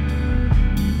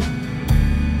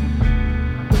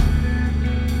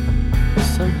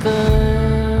 Something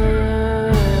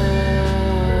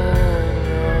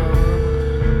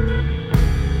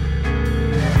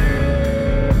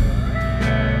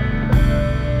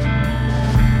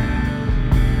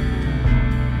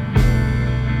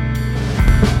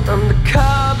I'm the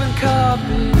carbon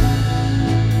copy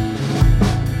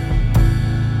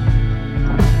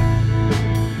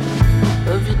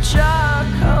of your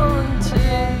charcoal and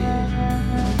tea.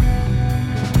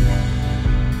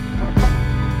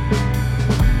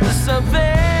 The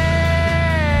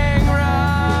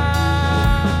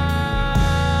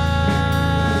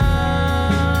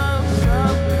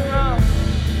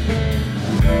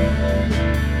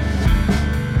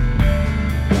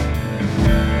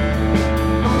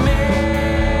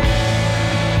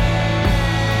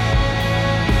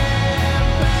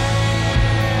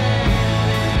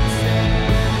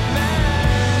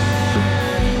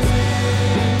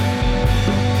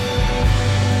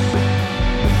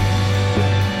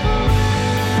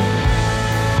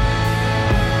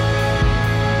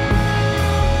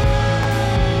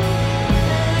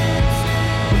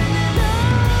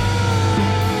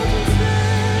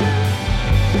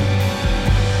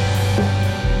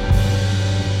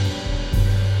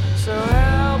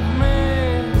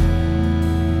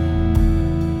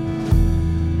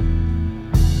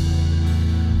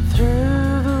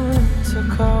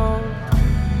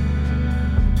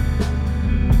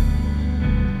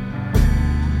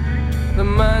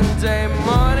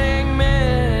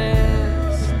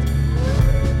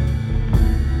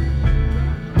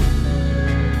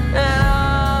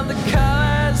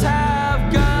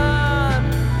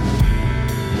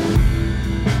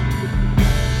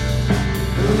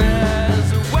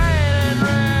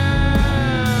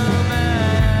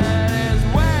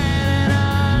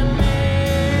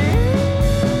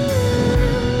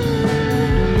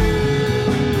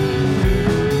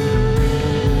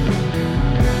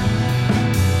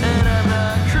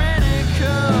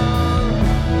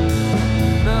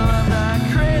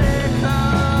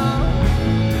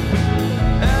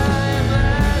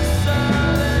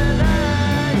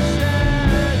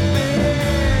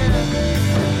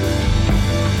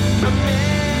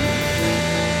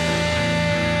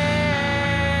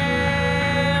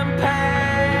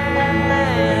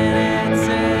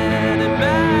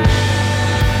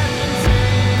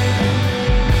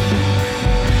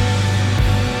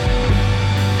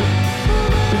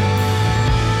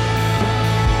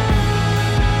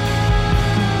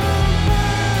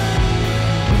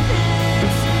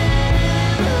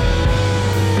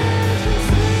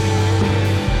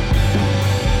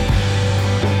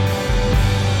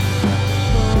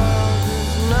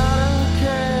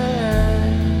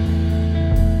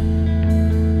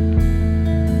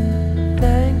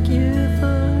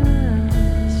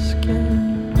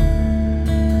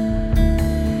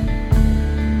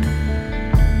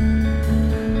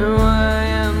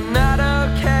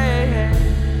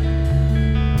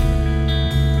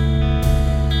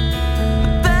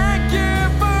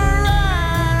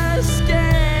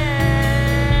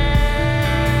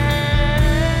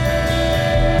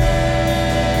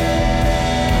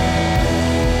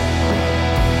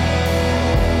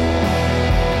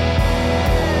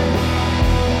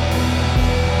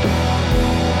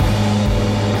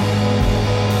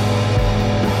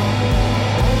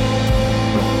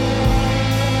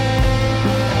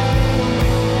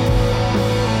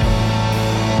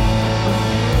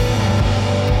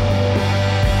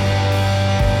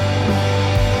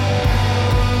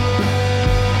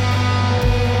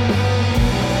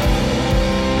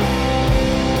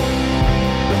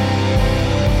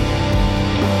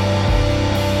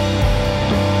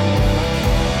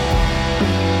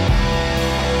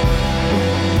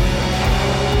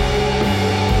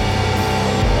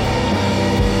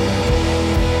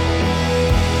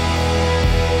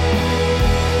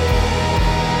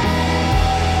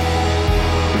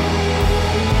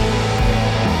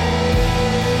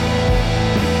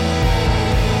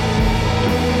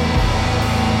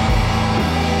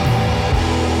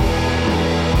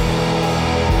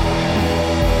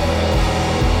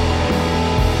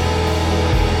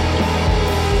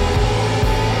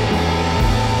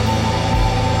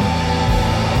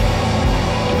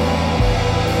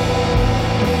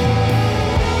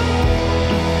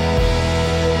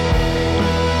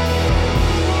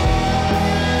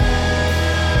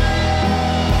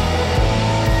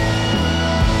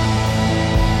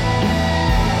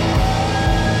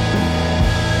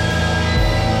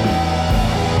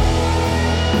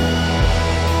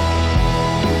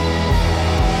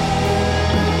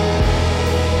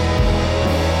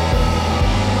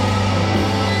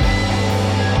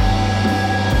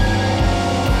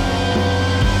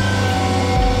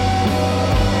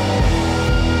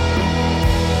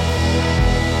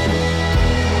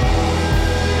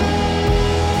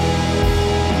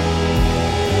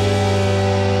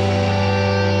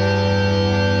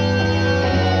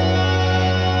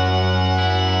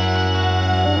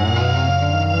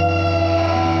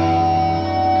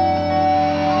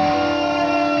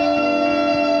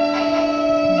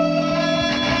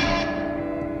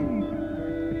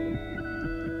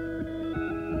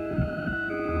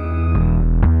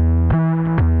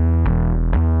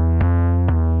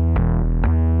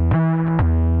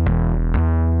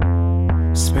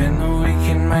Spend the week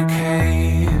in my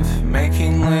cave,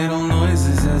 making little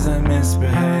noises as I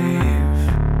misbehave.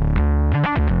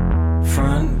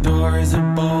 Front door is a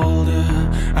boulder,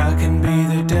 I can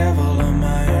be the devil on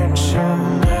my own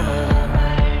shoulder.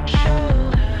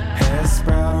 Hair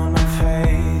sprout on my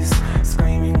face,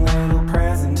 screaming little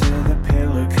prayers into the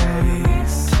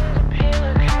pillowcase.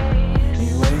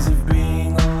 New ways of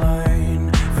being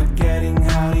alone, forgetting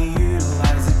how to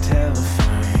utilize a telephone.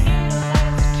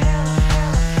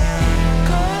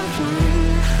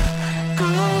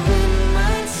 Golden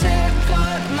mindset,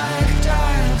 got my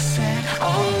dial set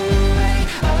all the way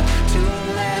up to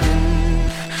 11.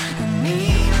 I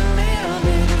need a little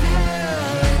bit of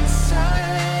hell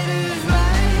inside of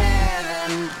my head.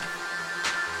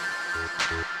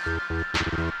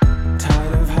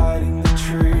 Tired of hiding the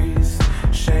truth,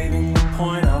 shaving the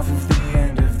point off of the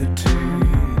end of the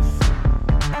tooth.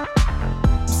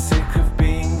 I'm sick of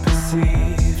being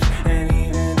perceived, and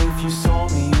even if you saw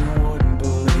me, you wouldn't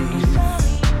believe.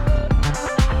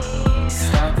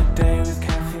 Start the day with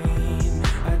caffeine,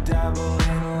 I dabble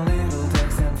in a little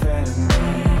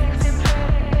dexamphetamine.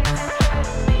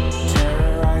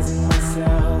 Terrorizing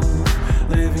myself,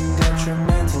 living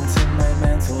detrimental to my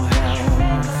mental health.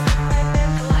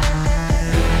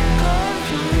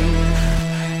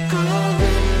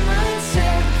 Golden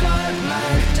mindset, got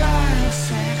my dial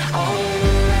set all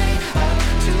the way up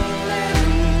to 11.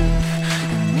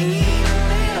 I need a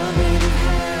little bit of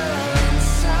hell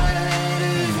inside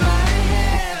of my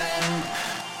head.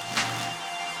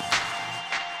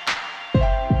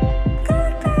 Golden mindset,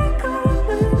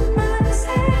 golden mindset.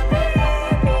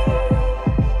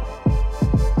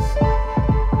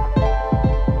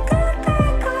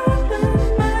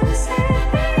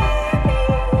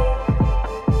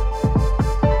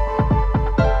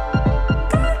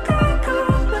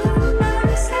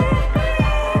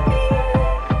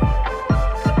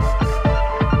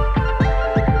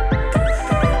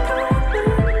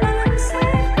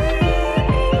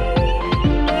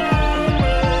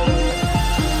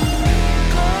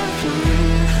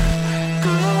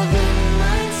 Golden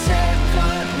mindset,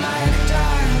 got my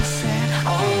dial set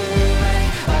all the way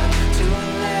up to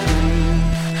 11.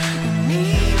 I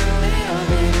need a little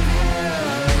bit of hell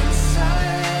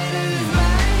inside of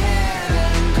my head. Golden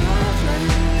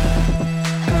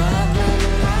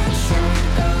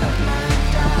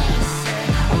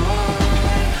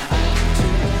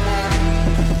mindset,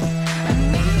 got my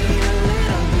dial set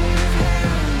all the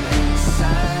way up to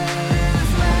 11.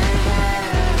 I need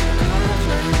a little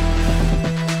bit of hell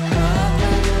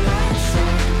inside of my head. Golden mindset,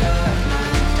 got my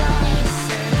dial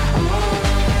set all the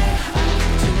way up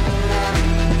to 11.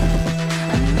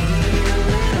 I need a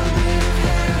little bit of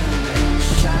hell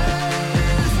inside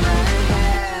of my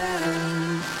head.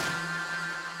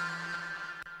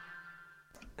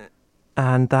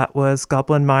 And that was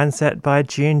Goblin Mindset by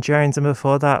June Jones, and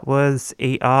before that was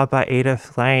ER by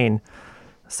Edith Lane.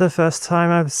 It's the first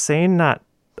time I've seen that.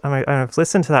 I've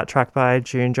listened to that track by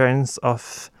June Jones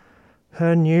off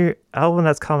her new album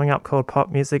that's coming up called Pop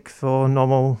Music for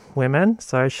Normal Women.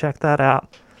 So check that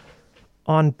out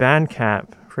on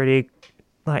Bandcamp. Pretty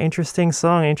interesting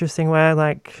song, interesting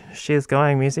where she's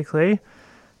going musically.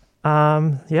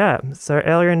 So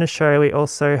earlier in the show we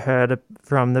also heard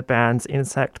from the bands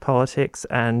Insect Politics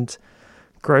and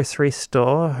Grocery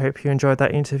Store. Hope you enjoyed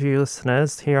that interview,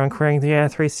 listeners, here on Queering the Air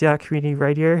 3CR Community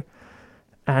Radio.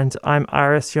 And I'm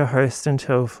Iris, your host,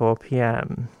 until 4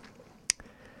 p.m.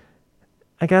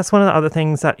 I guess one of the other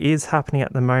things that is happening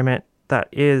at the moment that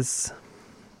is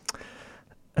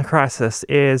a crisis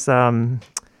is the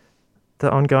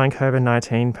ongoing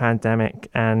COVID-19 pandemic.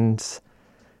 And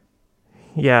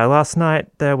yeah, last night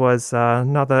there was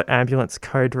another ambulance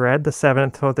code red, the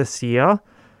 7th for this year.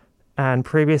 And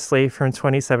previously from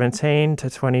 2017 to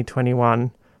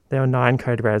 2021, there were 9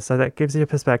 code reds. So that gives you a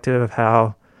perspective of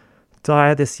how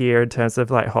dire this year in terms of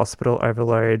hospital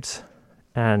overload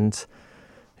and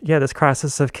this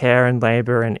crisis of care and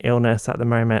labour and illness at the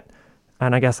moment.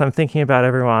 And I guess I'm thinking about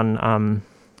everyone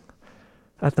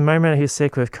at the moment who's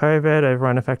sick with COVID,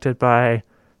 everyone affected by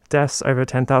deaths. Over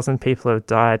 10,000 people have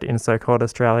died in so-called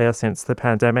Australia since the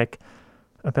pandemic,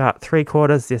 about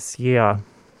 3/4 this year.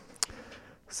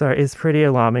 So it's pretty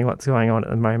alarming what's going on at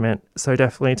the moment. So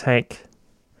definitely take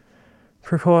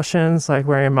precautions like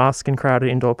wearing a mask in crowded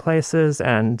indoor places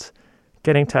and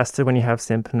getting tested when you have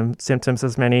symptoms.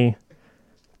 There's many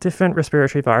different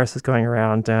respiratory viruses going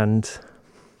around, and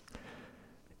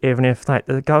even if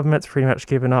the government's pretty much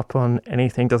given up on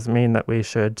anything, doesn't mean that we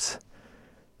should.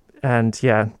 And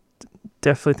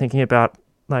definitely thinking about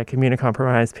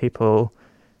immunocompromised people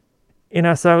in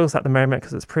our circles at the moment,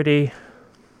 because it's pretty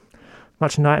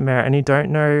much nightmare, and you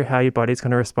don't know how your body's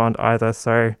going to respond either.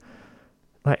 So,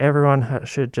 like, everyone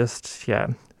should just,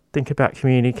 think about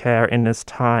community care in this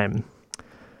time.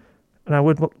 And I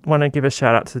would want to give a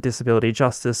shout out to the Disability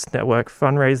Justice Network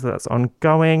fundraiser that's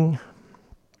ongoing.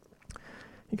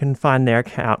 You can find their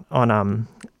account on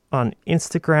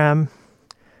Instagram,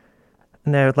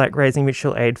 and they're like raising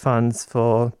mutual aid funds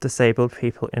for disabled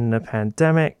people in the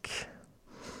pandemic.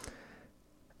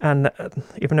 And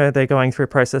even though they're going through a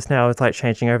process now with like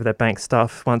changing over their bank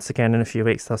stuff, once again in a few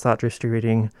weeks they'll start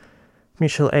distributing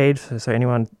mutual aid. So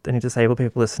any disabled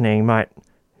people listening might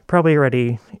probably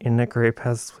already in the group,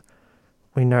 as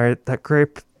we know that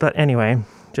group. But anyway,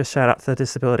 just shout out to the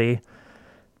Disability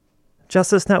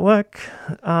Justice Network.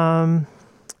 I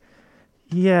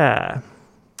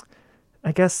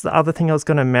guess the other thing I was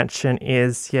going to mention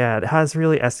is, it has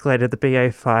really escalated, the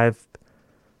BA5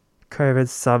 COVID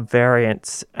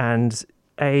subvariant, and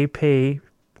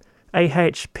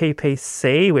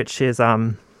AHPPC, which is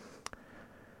the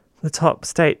top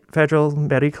state federal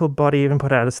medical body, even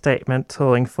put out a statement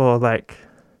calling for like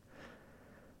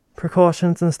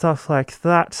precautions and stuff like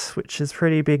that, which is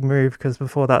pretty big move, because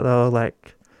before that they were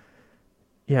like,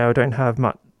 we don't have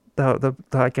much.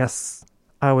 I guess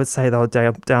I would say they were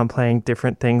downplaying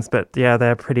different things, but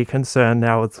they're pretty concerned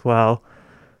now as well.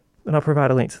 And I'll provide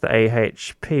a link to the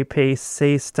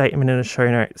AHPPC statement in the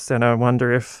show notes, and I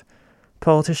wonder if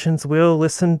politicians will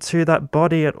listen to that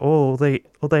body at all,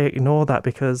 or they ignore that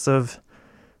because of,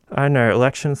 I don't know,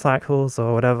 election cycles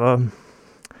or whatever,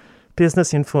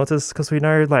 business influences, because we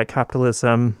know like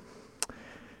capitalism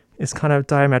is kind of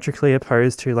diametrically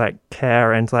opposed to like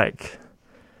care and like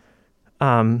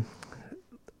for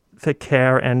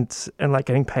care and like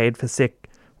getting paid for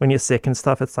when you're sick and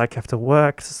stuff. It's like you have to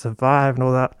work to survive and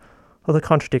all that, all the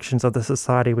contradictions of the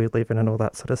society we live in and all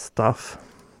that sort of stuff.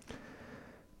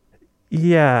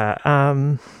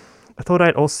 I thought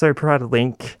I'd also provide a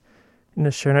link in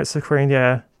the show notes for Queering.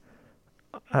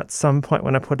 At some point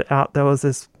when I put it out, there was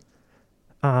this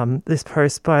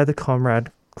post by the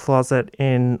Comrade Closet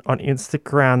on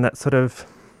Instagram that sort of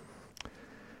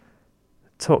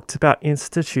talked about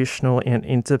institutional and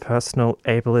interpersonal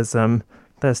ableism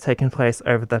that has taken place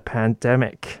over the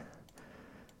pandemic.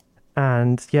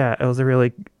 And it was a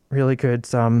really, really good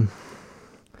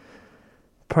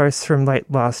post from late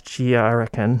last year, I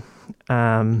reckon.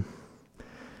 I'll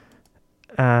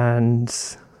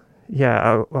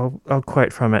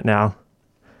quote from it now.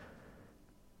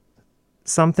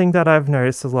 Something that I've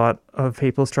noticed a lot of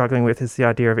people struggling with is the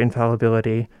idea of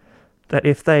infallibility, that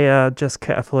if they are just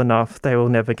careful enough, they will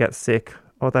never get sick,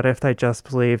 or that if they just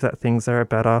believe that things are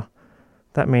better,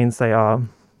 that means they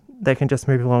can just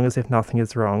move along as if nothing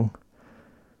is wrong.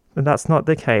 But that's not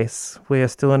the case. We are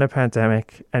still in a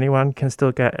pandemic. Anyone can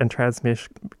still get and transmit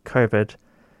COVID,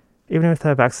 even if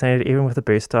they're vaccinated, even with a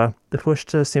booster. The push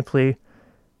to simply,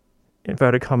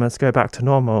 inverted commas, go back to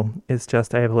normal is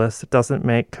just ableist. It doesn't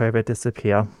make COVID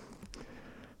disappear.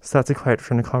 So that's a quote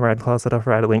from the Comrade Closet. I'll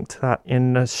write a link to that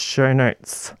in the show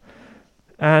notes.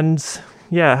 And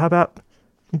how about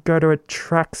go to a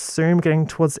track soon, getting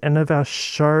towards the end of our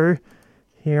show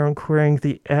here on Queering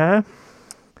the Air.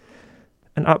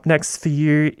 And up next for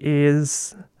you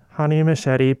is Honey and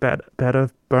Machete, Bed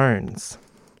of Bones.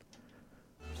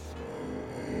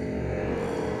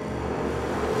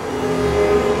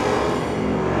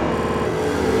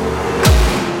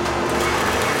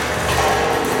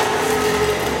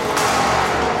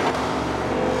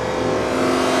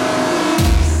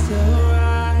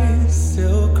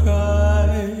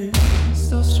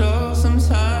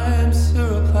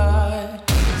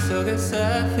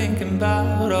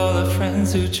 About all the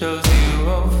friends who chose you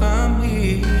over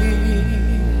me.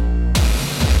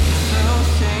 Still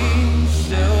sing,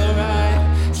 still ride,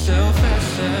 still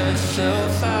fester, still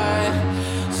fight,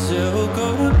 still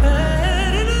go to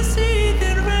bed in a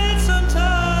seething rain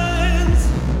sometimes.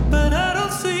 But I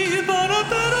don't sleep on a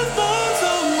bed of bones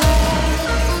all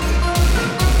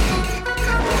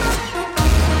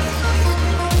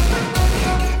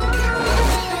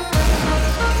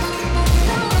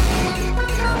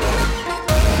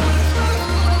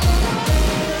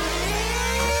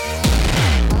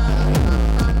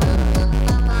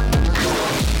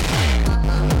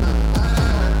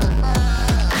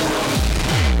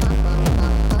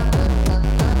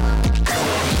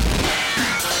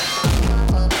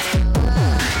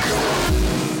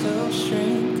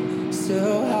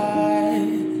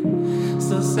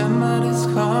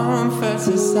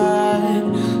aside,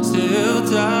 still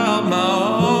doubt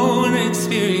my own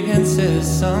experiences.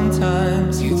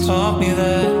 Sometimes you taught me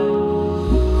that.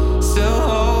 Still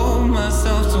hold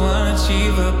myself to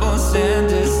unachievable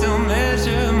standards. Still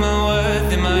measure my worth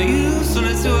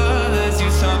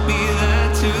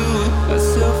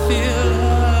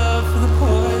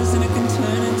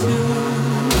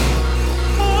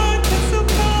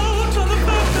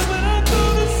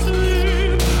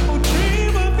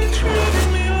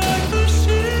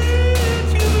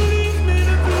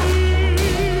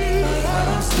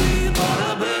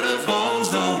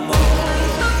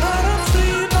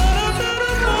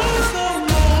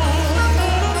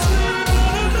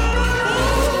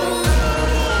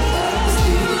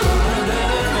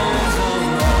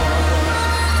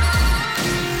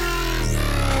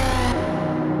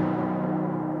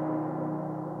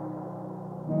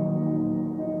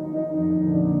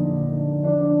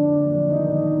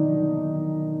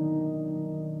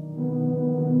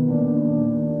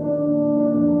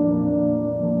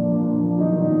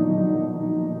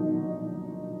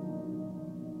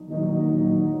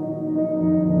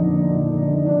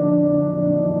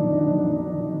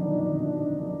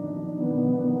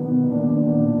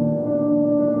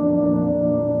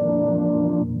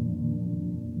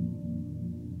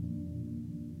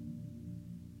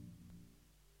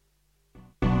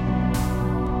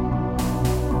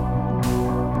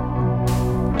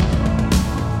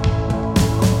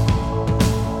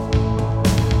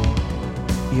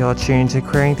You're tuned to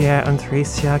Queering the Air on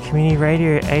 3CR Community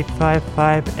Radio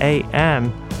 855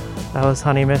 AM. That was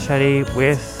Honey Machete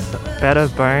with Better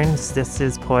Bones. This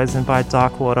is Poison by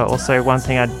Darkwater. Also, one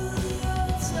thing I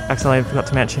accidentally forgot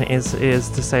to mention is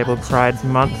Disabled Pride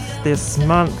Month this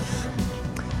month.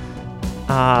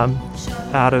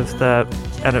 Out of the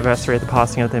anniversary of the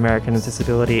passing of the American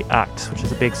Disability Act, which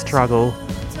is a big struggle.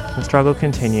 The struggle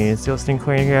continues. You're listening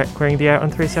to Queering the Air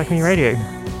on 3CR Community Radio.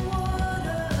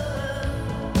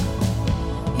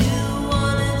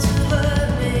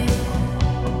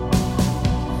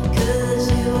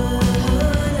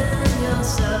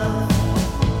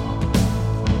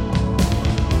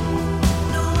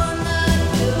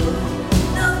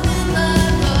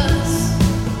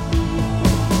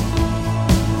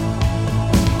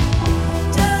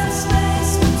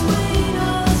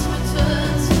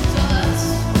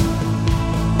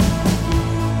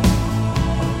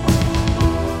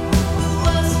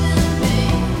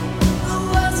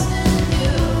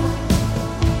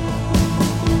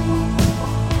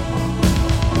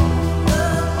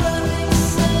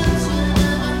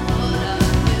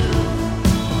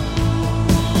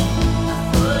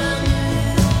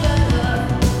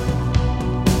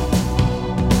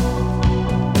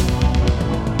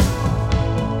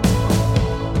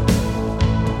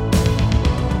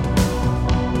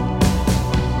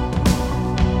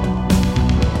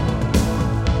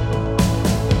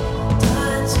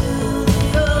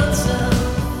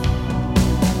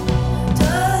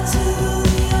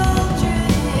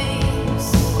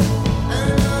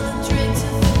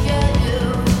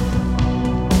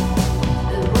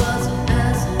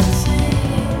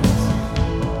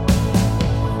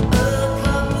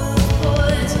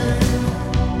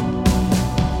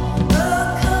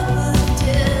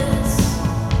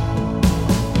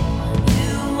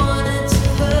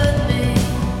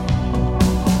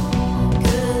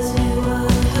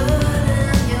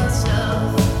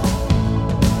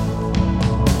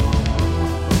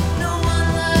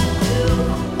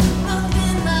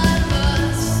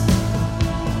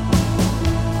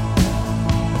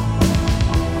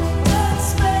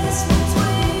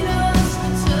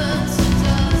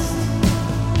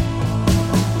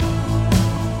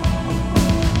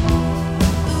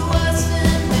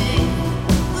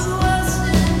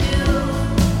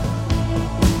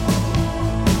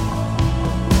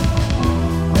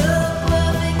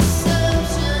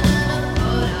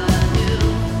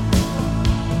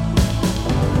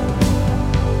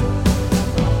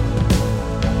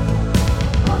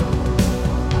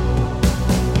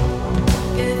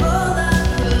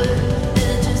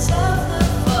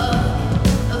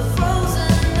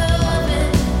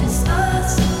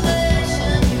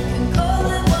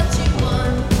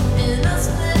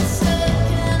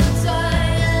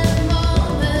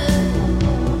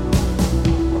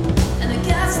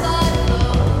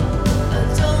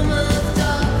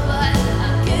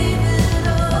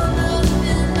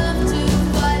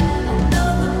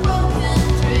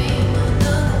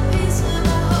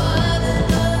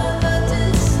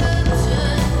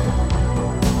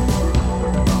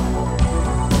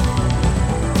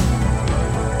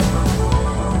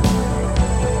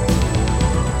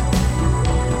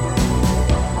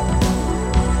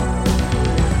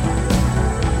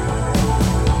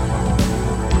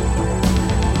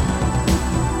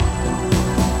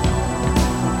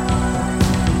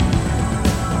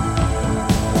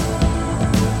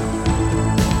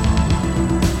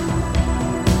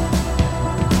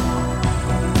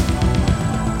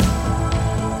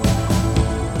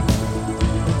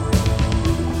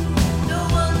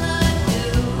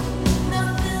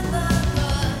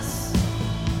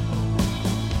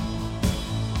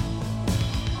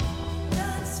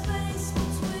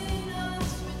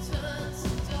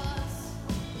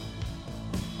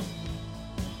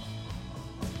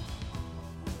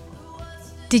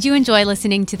 Did you enjoy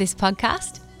listening to this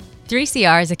podcast?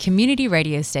 3CR is a community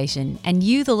radio station, and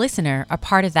you, the listener, are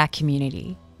part of that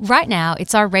community. Right now,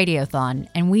 it's our radiothon,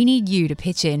 and we need you to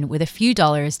pitch in with a few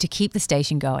dollars to keep the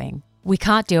station going. We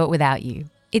can't do it without you.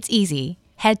 It's easy.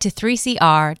 Head to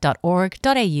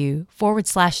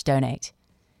 3cr.org.au/donate.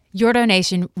 Your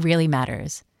donation really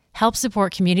matters. Help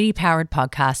support community-powered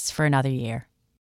podcasts for another year.